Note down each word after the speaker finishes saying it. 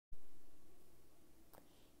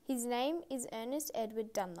His name is Ernest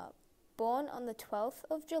Edward Dunlop, born on the 12th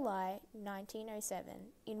of July 1907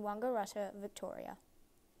 in Wangaratta, Victoria.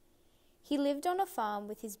 He lived on a farm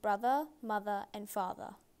with his brother, mother and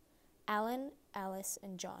father, Alan, Alice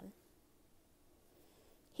and John.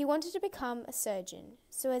 He wanted to become a surgeon,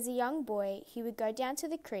 so as a young boy he would go down to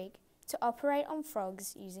the creek to operate on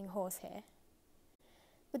frogs using horsehair.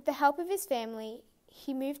 With the help of his family,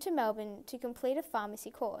 he moved to Melbourne to complete a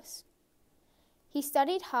pharmacy course. He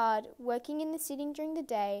studied hard, working in the city during the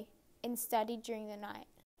day and studied during the night.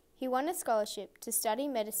 He won a scholarship to study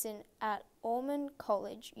medicine at Ormond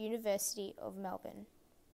College, University of Melbourne.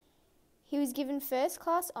 He was given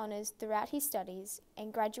first-class honours throughout his studies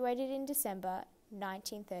and graduated in December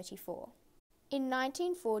 1934. In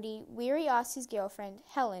 1940, Weary asked his girlfriend,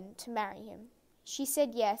 Helen, to marry him. She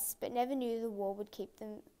said yes, but never knew the war would keep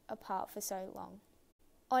them apart for so long.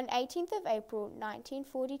 On 18th of April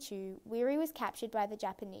 1942, Weary was captured by the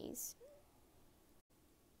Japanese.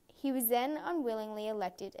 He was then unwillingly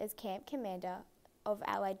elected as camp commander of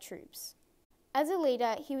Allied troops. As a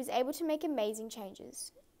leader, he was able to make amazing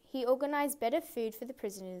changes. He organised better food for the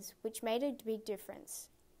prisoners, which made a big difference.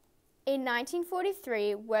 In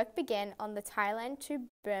 1943, work began on the Thailand to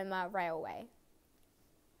Burma Railway.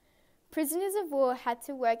 Prisoners of war had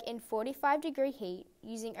to work in 45-degree heat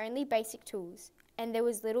using only basic tools, and there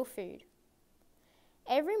was little food.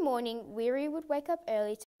 Every morning, Weary would wake up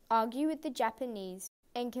early to argue with the Japanese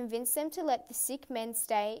and convince them to let the sick men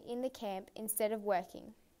stay in the camp instead of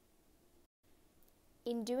working.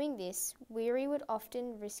 In doing this, Weary would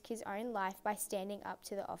often risk his own life by standing up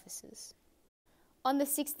to the officers. On the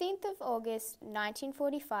 16th of August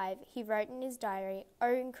 1945, he wrote in his diary,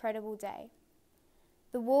 "Oh, incredible day."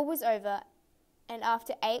 The war was over, and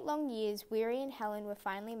after 8 long years, Weary and Helen were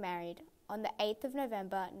finally married on the 8th of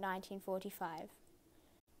November 1945.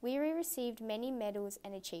 Weary received many medals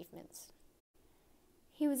and achievements.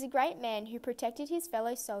 He was a great man who protected his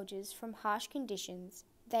fellow soldiers from harsh conditions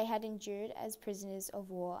they had endured as prisoners of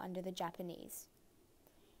war under the Japanese.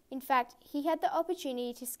 In fact, he had the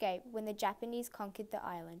opportunity to escape when the Japanese conquered the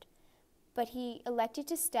island, but he elected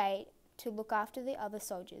to stay to look after the other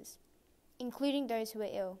soldiers, including those who were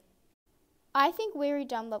ill. I think Weary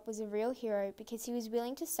Dunlop was a real hero because he was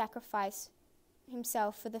willing to sacrifice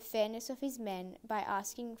himself for the fairness of his men by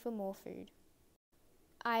asking for more food.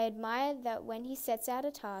 I admire that when he sets out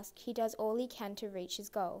a task, he does all he can to reach his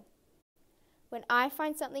goal. When I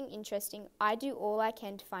find something interesting, I do all I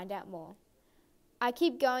can to find out more. I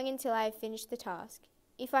keep going until I have finished the task.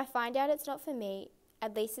 If I find out it's not for me,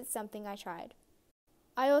 at least it's something I tried.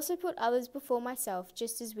 I also put others before myself,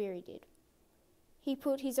 just as Weary did. He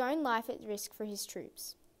put his own life at risk for his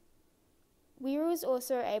troops. Weary was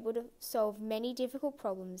also able to solve many difficult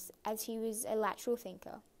problems as he was a lateral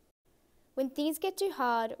thinker. When things get too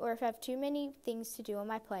hard or if I have too many things to do on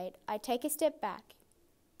my plate, I take a step back.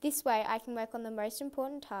 This way I can work on the most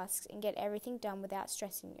important tasks and get everything done without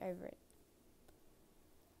stressing over it.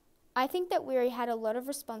 I think that Weary had a lot of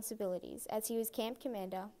responsibilities as he was camp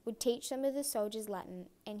commander, would teach some of the soldiers Latin,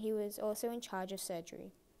 and he was also in charge of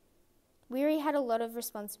surgery. Weary had a lot of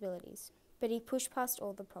responsibilities, but he pushed past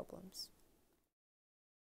all the problems.